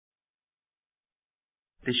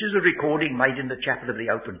This is a recording made in the chapel of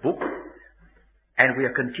the Open Book, and we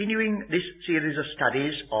are continuing this series of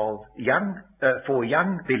studies for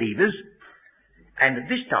young believers, and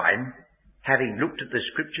this time, having looked at the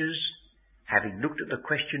scriptures, having looked at the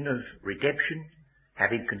question of redemption,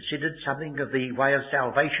 having considered something of the way of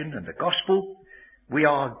salvation and the gospel, we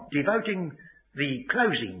are devoting the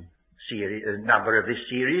closing number of this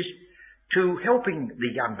series to helping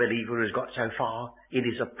the young believer who has got so far in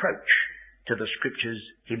his approach to the scriptures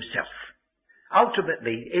himself.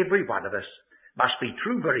 Ultimately, every one of us must be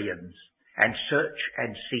true Bereans and search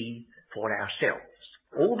and see for ourselves.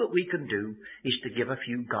 All that we can do is to give a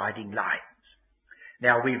few guiding lines.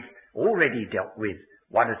 Now, we've already dealt with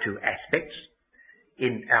one or two aspects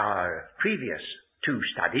in our previous two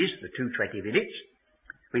studies, the 220 minutes.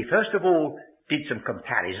 We first of all did some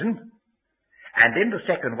comparison, and then the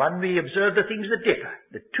second one we observed the things that differ,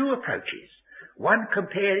 the two approaches, one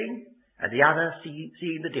comparing and the other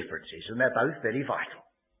seeing the differences, and they're both very vital.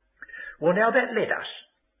 Well, now that led us,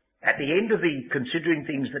 at the end of the considering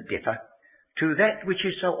things that differ, to that which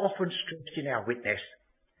is so often stressed in our witness,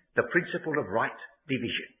 the principle of right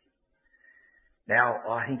division. Now,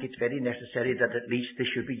 I think it's very necessary that at least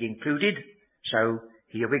this should be included, so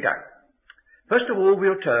here we go. First of all,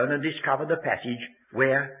 we'll turn and discover the passage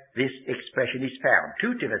where this expression is found.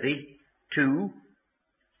 2 Timothy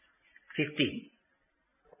 2:15.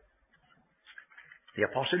 The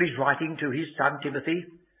apostle is writing to his son Timothy,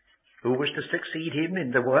 who was to succeed him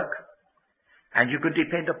in the work, and you can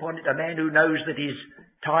depend upon it, a man who knows that his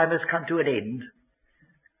time has come to an end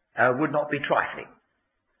would not be trifling.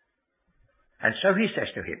 And so he says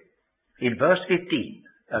to him, in verse 15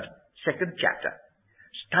 of 2nd chapter,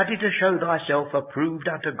 "Study to show thyself approved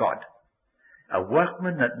unto God, a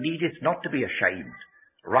workman that needeth not to be ashamed,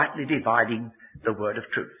 rightly dividing the word of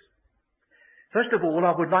truth." First of all,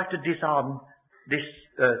 I would like to disarm this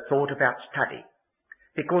thought about study,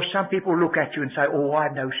 because some people look at you and say, "Oh,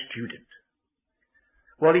 I'm no student."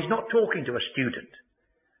 Well, he's not talking to a student.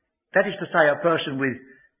 That is to say, a person with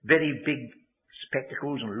very big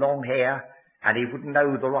spectacles and long hair, and he wouldn't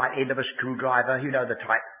know the right end of a screwdriver, you know the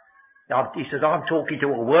type. Now, he says, "I'm talking to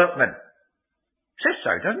a workman." Says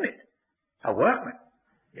so, doesn't it? A workman.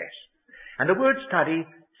 Yes. And the word study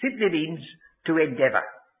simply means to endeavour,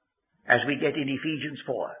 as we get in Ephesians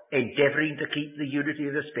 4, endeavouring to keep the unity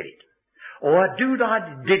of the Spirit. Or do thy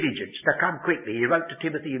diligence to come quickly. He wrote to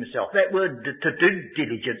Timothy himself. That word to do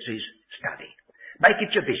diligence is study. Make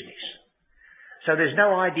it your business. So there's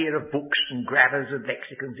no idea of books and grammars and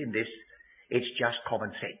lexicons in this. It's just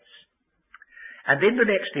common sense. And then the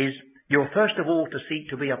next is, you're first of all to seek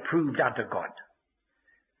to be approved unto God.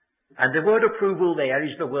 And the word approval there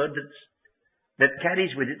is the word that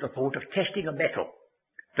carries with it the thought of testing a metal.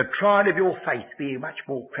 The trial of your faith being much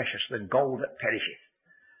more precious than gold that perisheth.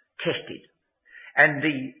 Tested. And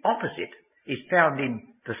the opposite is found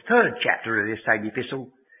in the 3rd chapter of this same epistle,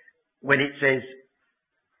 when it says,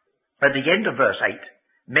 at the end of verse 8,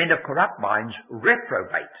 "Men of corrupt minds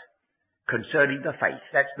reprobate concerning the faith."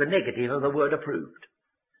 That's the negative of the word approved.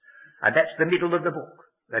 And that's the middle of the book.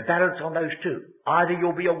 The balance on those two. Either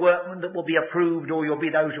you'll be a workman that will be approved, or you'll be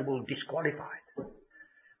those who will be disqualified.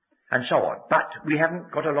 And so on. But we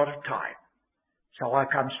haven't got a lot of time. So I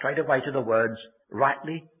come straight away to the words,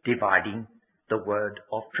 rightly dividing the word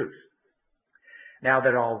of truth. Now,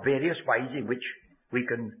 there are various ways in which we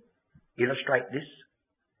can illustrate this,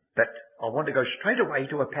 but I want to go straight away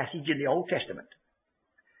to a passage in the Old Testament.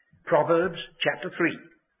 Proverbs chapter 3.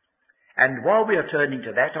 And while we are turning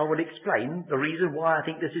to that, I will explain the reason why I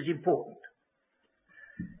think this is important.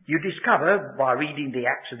 You discover, by reading the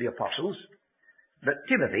Acts of the Apostles, that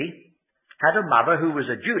Timothy had a mother who was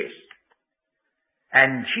a Jewess,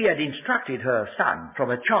 and she had instructed her son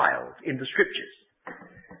from a child in the scriptures.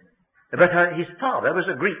 But his father was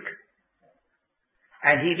a Greek,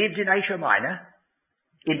 and he lived in Asia Minor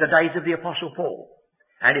in the days of the Apostle Paul.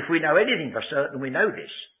 And if we know anything for certain, we know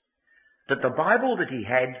this, that the Bible that he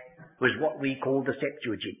had was what we call the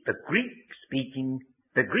Septuagint,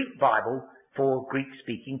 the Greek Bible for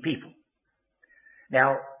Greek-speaking people.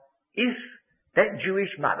 Now, if that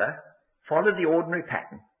Jewish mother followed the ordinary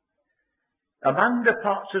pattern, among the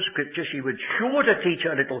parts of Scripture she was sure to teach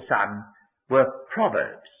her little son were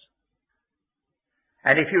Proverbs.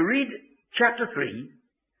 And if you read chapter 3,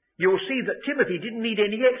 you'll see that Timothy didn't need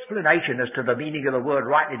any explanation as to the meaning of the word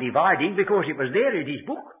rightly dividing, because it was there in his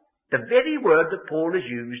book, the very word that Paul has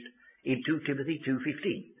used in 2 Timothy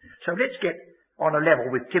 2:15. So let's get on a level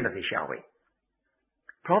with Timothy, shall we?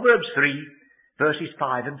 Proverbs 3, verses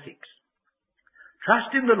 5 and 6.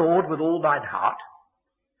 "Trust in the Lord with all thine heart,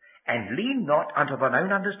 and lean not unto thine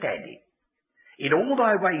own understanding. In all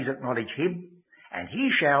thy ways acknowledge him, and he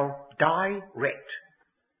shall direct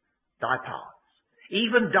thy paths.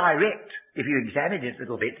 Even direct, if you examine it a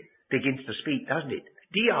little bit, begins to speak, doesn't it?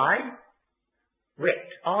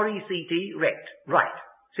 Rect. R-E-C-T, rect. Right.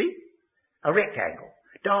 See? A rectangle.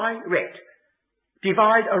 Direct.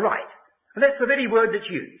 Divide a right. And that's the very word that's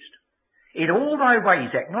used. In all thy ways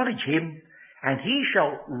acknowledge him, and he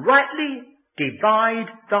shall rightly divide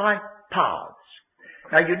thy paths.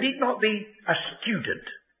 Now, you need not be a student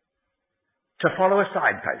to follow a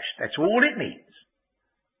signpost. That's all it means.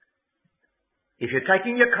 If you're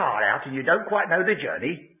taking your car out and you don't quite know the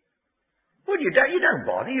journey, well, you don't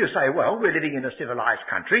bother. You say, well, we're living in a civilized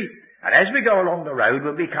country, and as we go along the road,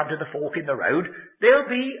 when we come to the fork in the road, there'll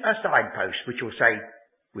be a signpost which will say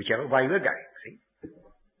whichever way we're going. See?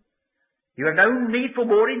 You have no need for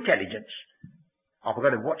more intelligence. I've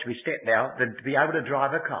got to watch my step now than to be able to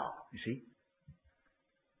drive a car, you see.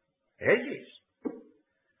 Yes, yes.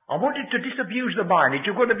 I wanted to disabuse the mind that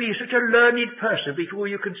you're going to be such a learned person before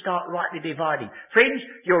you can start rightly dividing. Friends,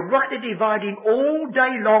 you're rightly dividing all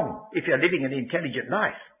day long if you're living an intelligent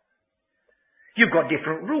life. You've got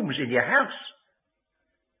different rooms in your house.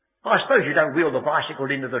 I suppose you don't wheel the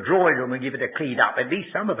bicycle into the drawing room and give it a clean up. At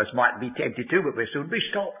least some of us might be tempted to, but we'll soon be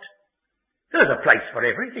stopped. There's a place for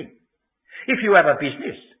everything. If you have a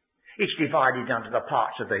business, it's divided into the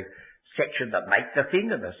parts of the section that make the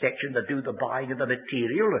thing, and the section that do the buying of the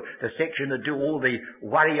material, and the section that do all the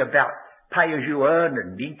worry about pay as you earn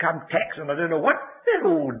and income tax and I don't know what.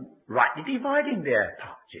 They're all rightly dividing their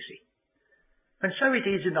parts, you see. And so it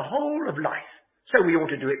is in the whole of life. So we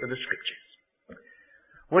ought to do it with the Scriptures.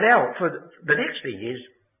 Well, now, for the next thing is,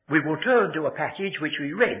 we will turn to a passage which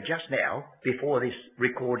we read just now, before this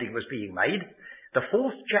recording was being made, the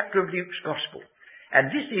 4th chapter of Luke's Gospel.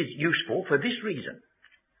 And this is useful for this reason,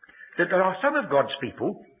 that there are some of God's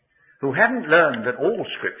people who haven't learned that all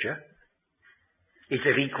Scripture is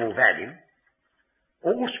of equal value.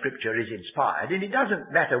 All Scripture is inspired, and it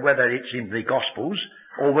doesn't matter whether it's in the Gospels,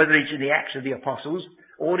 or whether it's in the Acts of the Apostles,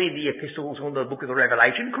 or in the Epistles, or the book of the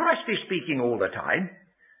Revelation. Christ is speaking all the time.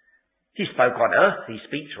 He spoke on earth, he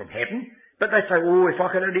speaks from heaven, but they say, oh, if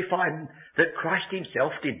I could only find that Christ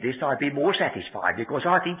himself did this, I'd be more satisfied, because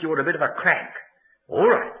I think you're a bit of a crank. All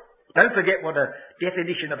right. Don't forget what a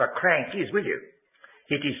definition of a crank is, will you?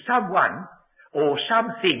 It is someone or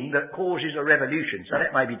something that causes a revolution, so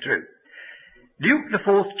that may be true. Luke, the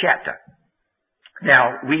 4th chapter.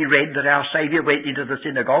 Now, we read that our Saviour went into the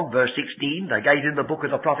synagogue, verse 16. They gave him the book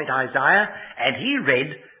of the prophet Isaiah, and he read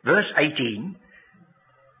verse 18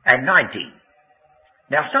 and 19.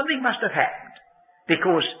 Now, something must have happened,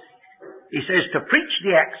 because he says to preach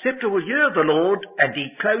the acceptable year of the Lord, and he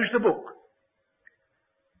closed the book.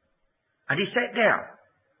 And he sat down.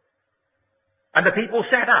 And the people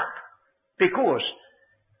sat up. Because,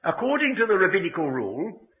 according to the rabbinical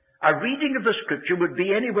rule, a reading of the Scripture would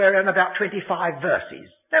be anywhere in about 25 verses.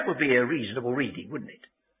 That would be a reasonable reading, wouldn't it?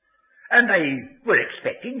 And they were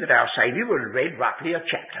expecting that our Saviour would have read roughly a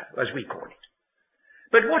chapter, as we call it.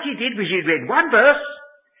 But what he did was he read one verse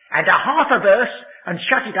and a half a verse and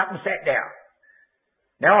shut it up and sat down.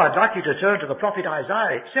 Now I'd like you to turn to the prophet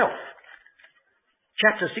Isaiah itself.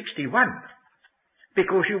 Chapter 61,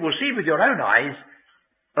 because you will see with your own eyes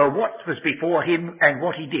what was before him and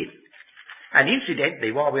what he did. And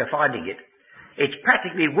incidentally, while we're finding it, it's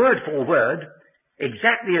practically word for word,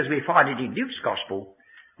 exactly as we find it in Luke's Gospel,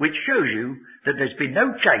 which shows you that there's been no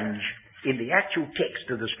change in the actual text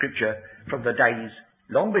of the Scripture from the days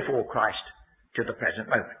long before Christ to the present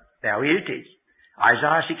moment. Now here it is,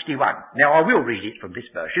 Isaiah 61. Now I will read it from this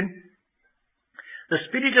version. The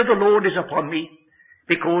Spirit of the Lord is upon me,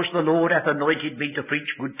 because the Lord hath anointed me to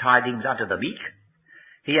preach good tidings unto the meek.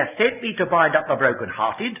 He hath sent me to bind up the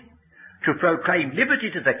brokenhearted, to proclaim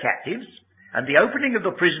liberty to the captives, and the opening of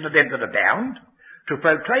the prison of them that are bound, to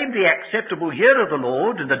proclaim the acceptable year of the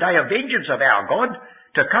Lord, and the day of vengeance of our God,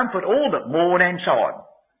 to comfort all that mourn, and so on.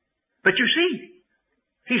 But you see,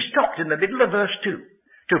 he stopped in the middle of verse 2.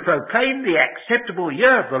 To proclaim the acceptable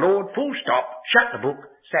year of the Lord, full stop, shut the book,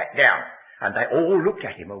 sat down. And they all looked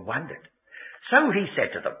at him and wondered. So he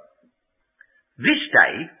said to them, this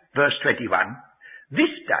day, verse 21,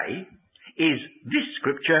 this day is this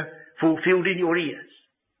Scripture fulfilled in your ears.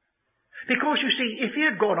 Because you see, if he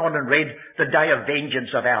had gone on and read the day of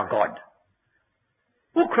vengeance of our God,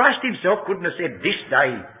 well, Christ himself couldn't have said, this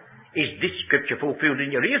day is this Scripture fulfilled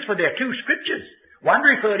in your ears, for there are two Scriptures, one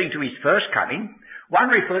referring to his first coming,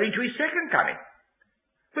 one referring to his second coming.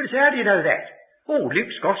 But how do you know that? Oh,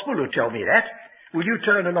 Luke's Gospel will tell me that. Will you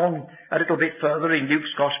turn along a little bit further in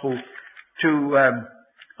Luke's Gospel to,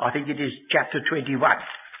 I think it is chapter 21.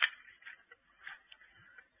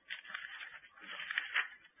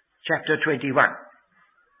 chapter 21.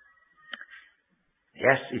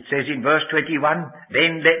 Yes, it says in verse 21,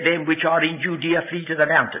 then let them which are in Judea flee to the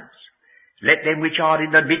mountains. Let them which are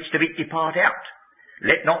in the midst of it depart out.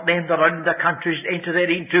 Let not them that are in the countries enter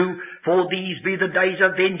thereinto, for these be the days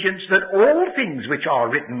of vengeance, that all things which are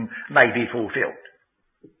written may be fulfilled.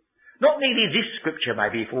 Not merely this scripture may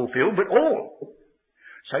be fulfilled, but all.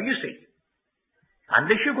 So you see,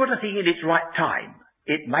 unless you've got a thing in its right time,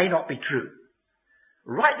 it may not be true.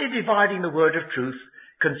 Rightly dividing the word of truth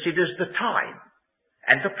considers the time,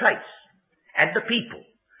 and the place, and the people,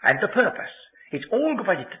 and the purpose. It's all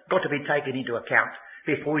got to be taken into account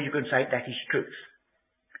before you can say that is truth.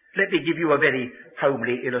 Let me give you a very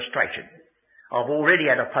homely illustration. I've already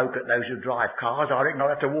had a poke at those who drive cars. I reckon I'll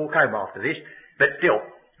have to walk home after this. But still,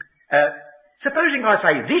 supposing I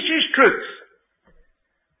say, this is truth.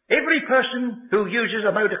 Every person who uses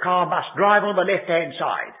a motor car must drive on the left-hand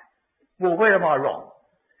side. Well, where am I wrong?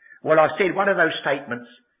 Well, I've said one of those statements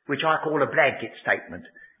which I call a blanket statement,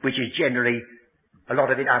 which is generally a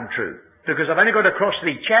lot of it untrue. Because I've only got to cross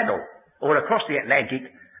the Channel or across the Atlantic,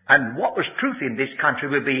 and what was truth in this country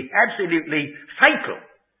would be absolutely fatal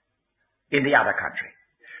in the other country.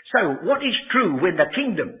 So what is true when the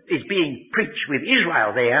kingdom is being preached with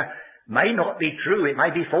Israel there may not be true. It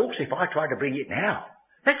may be false if I try to bring it now.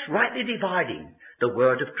 That's rightly dividing the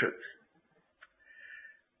word of truth.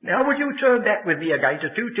 Now would you turn back with me again to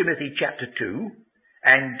 2 Timothy chapter 2,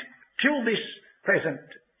 and till this present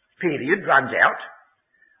period runs out,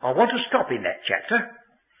 I want to stop in that chapter.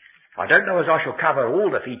 I don't know as I shall cover all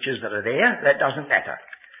the features that are there. That doesn't matter.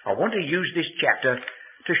 I want to use this chapter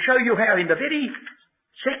to show you how in the very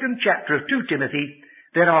second chapter of 2 Timothy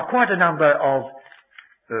there are quite a number of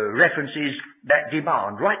references that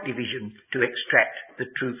demand right division to extract the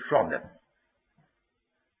truth from them.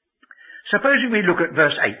 Supposing we look at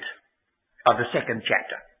verse 8 of the second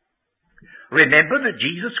chapter. Remember that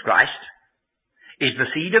Jesus Christ is the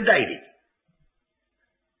seed of David.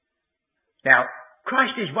 Now,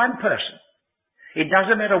 Christ is one person. It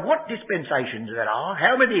doesn't matter what dispensations there are,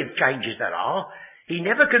 how many changes there are, he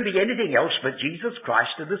never can be anything else but Jesus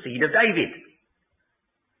Christ of the seed of David.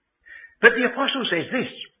 But the apostle says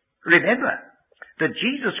this, remember that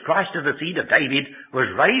Jesus Christ of the seed of David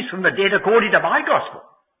was raised from the dead according to my gospel.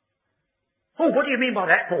 Oh, what do you mean by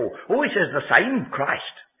that, Paul? Oh, he says the same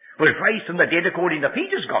Christ was raised from the dead according to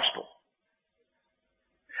Peter's gospel.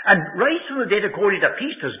 And raised from the dead according to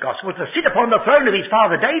Peter's gospel to sit upon the throne of his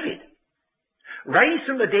father David. Raised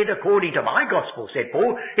from the dead according to my gospel, said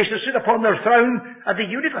Paul, is to sit upon the throne of the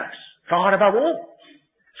universe, far above all.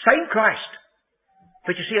 Same Christ.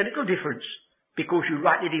 But you see a little difference because you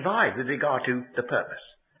rightly divide with regard to the purpose.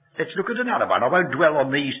 Let's look at another one. I won't dwell on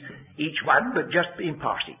these, each one, but just in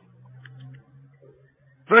passing.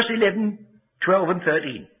 Verse 11, 12 and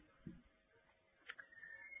 13.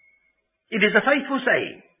 It is a faithful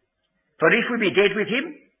saying, for if we be dead with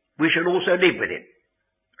him, we shall also live with him.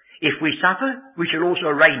 If we suffer, we shall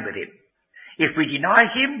also reign with him. If we deny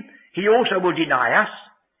him, he also will deny us.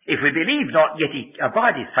 If we believe not, yet he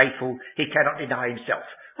abideth faithful, he cannot deny himself.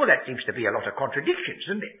 Well, that seems to be a lot of contradictions,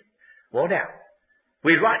 isn't it? Well, now,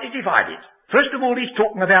 we rightly divide it. First of all, he's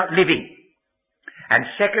talking about living. And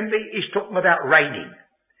secondly, he's talking about reigning.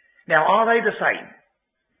 Now, are they the same?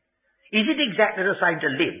 Is it exactly the same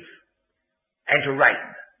to live and to reign?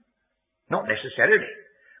 Not necessarily.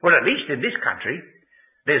 Well, at least in this country,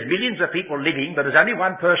 there's millions of people living, but there's only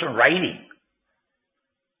one person reigning.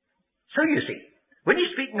 So you see, when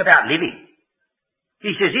he's speaking about living,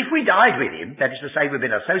 he says if we died with him, that is to say we've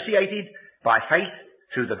been associated by faith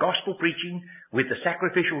through the gospel preaching with the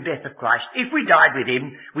sacrificial death of Christ, if we died with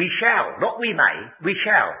him, we shall, not we may, we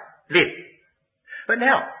shall live. But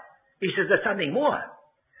now, he says there's something more.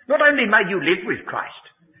 Not only may you live with Christ,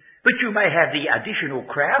 but you may have the additional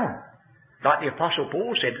crown, like the Apostle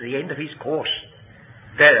Paul said at the end of his course.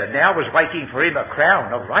 There now was waiting for him a crown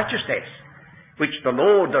of righteousness, which the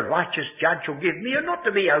Lord, the righteous judge, shall give me, and not to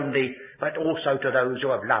me only, but also to those who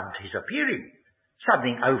have loved his appearing.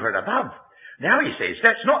 Something over and above. Now he says,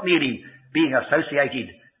 that's not merely being associated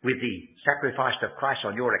with the sacrifice of Christ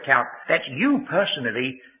on your account. That's you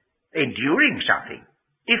personally enduring something.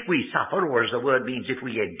 If we suffer, or as the word means, if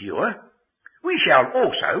we endure, we shall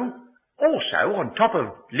also, on top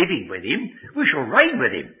of living with him, we shall reign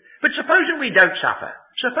with him. But supposing we don't suffer,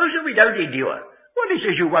 supposing we don't endure, well, he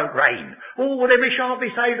says you won't reign. Oh, well, then we shan't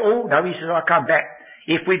be saved. Oh, no, he says, I'll come back.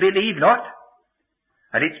 If we believe not.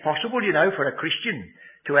 And it's possible, you know, for a Christian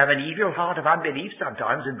to have an evil heart of unbelief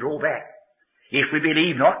sometimes and draw back. If we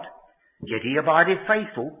believe not, yet he abideth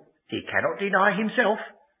faithful, he cannot deny himself.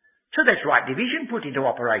 So that's right division put into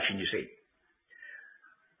operation, you see.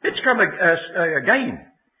 Let's come again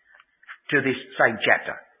to this same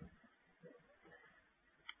chapter.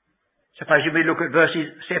 Supposing we look at verses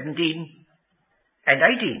 17 and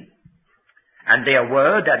 18. And their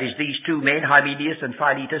word, that is these two men, Hymenaeus and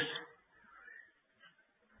Philetus,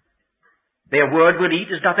 their word will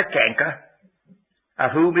eat as doth a canker,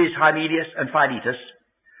 of whom is Hymenaeus and Philetus,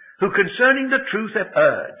 who concerning the truth have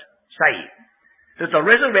erred, saying that the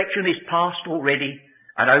resurrection is past already,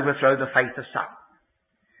 and overthrow the faith of some.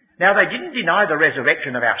 Now they didn't deny the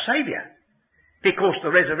resurrection of our Saviour, because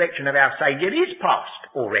the resurrection of our Saviour is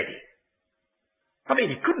past already. I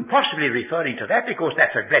mean, it couldn't possibly be referring to that, because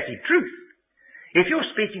that's a blessed truth. If you're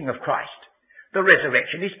speaking of Christ, the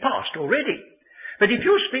resurrection is past already. But if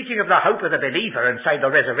you're speaking of the hope of the believer and say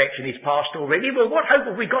the resurrection is past already, well, what hope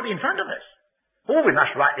have we got in front of us? Oh, we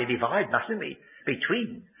must rightly divide, mustn't we,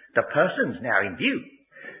 between the persons now in view.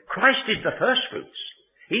 Christ is the first fruits.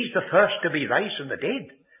 He's the first to be raised from the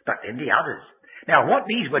dead, but then the others. Now, what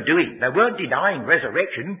these were doing, they weren't denying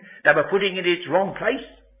resurrection. They were putting it in its wrong place.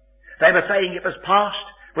 They were saying it was past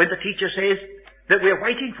when the teacher says that we're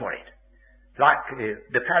waiting for it. Like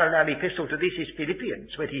the parallel epistle to this is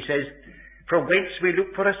Philippians, where he says, from whence we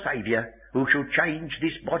look for a Saviour, who shall change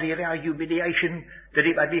this body of our humiliation, that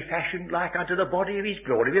it may be fashioned like unto the body of his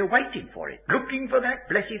glory. We're waiting for it, looking for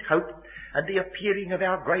that blessed hope and the appearing of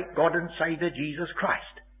our great God and Saviour Jesus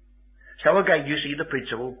Christ. So again, you see the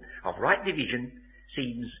principle of right division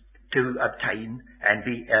seems to obtain and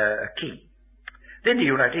be key. Then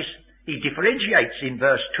you'll notice he differentiates in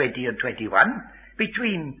verse 20 and 21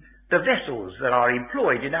 between the vessels that are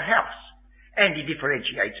employed in a house, and he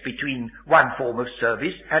differentiates between one form of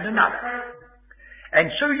service and another. And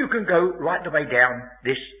so you can go right the way down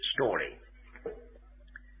this story.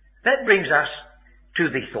 That brings us to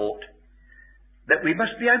the thought that we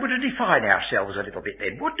must be able to define ourselves a little bit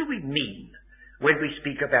then. What do we mean when we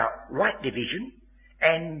speak about right division,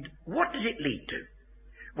 and what does it lead to?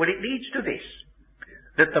 Well, it leads to this,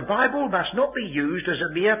 that the Bible must not be used as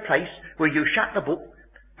a mere place where you shut the book,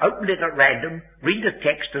 open it at random, read a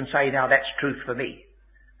text and say, now that's truth for me.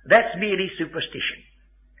 That's merely superstition.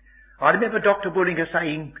 I remember Dr. Bullinger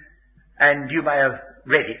saying, and you may have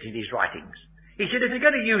read it in his writings, he said, if you're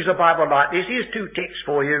going to use the Bible like this, here's two texts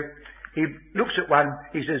for you. He looks at one,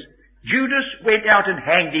 he says, Judas went out and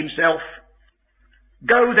hanged himself.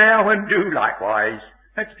 Go thou and do likewise.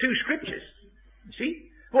 That's two scriptures. You see?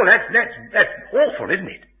 Well, that's awful, isn't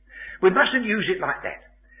it? We mustn't use it like that.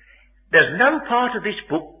 There's no part of this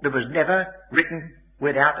book that was never written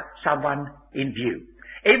without someone in view.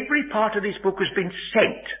 Every part of this book has been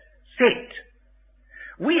sent.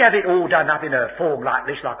 We have it all done up in a form like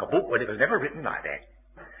this, like a book, but it was never written like that.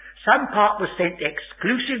 Some part was sent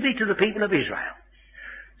exclusively to the people of Israel.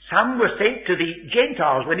 Some were sent to the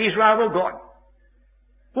Gentiles when Israel were gone.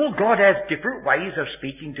 Well, God has different ways of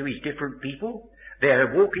speaking to his different people.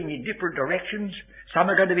 They're walking in different directions. Some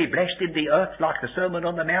are going to be blessed in the earth like the Sermon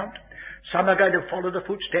on the Mount. Some are going to follow the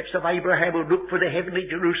footsteps of Abraham who look for the heavenly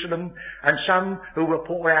Jerusalem. And some who were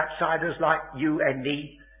poor outsiders like you and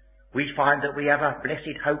me. We find that we have a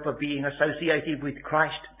blessed hope of being associated with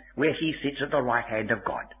Christ where he sits at the right hand of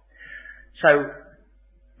God. So,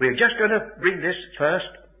 we're just going to bring this first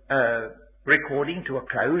recording to a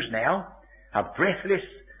close now. A breathless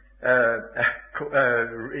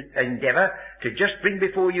endeavour to just bring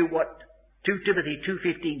before you what 2 Timothy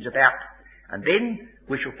 2:15 is about, and then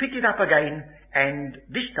we shall pick it up again, and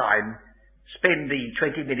this time spend the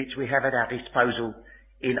 20 minutes we have at our disposal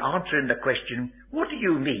in answering the question, what do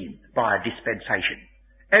you mean by a dispensation?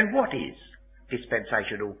 And what is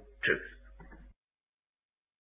dispensational truth?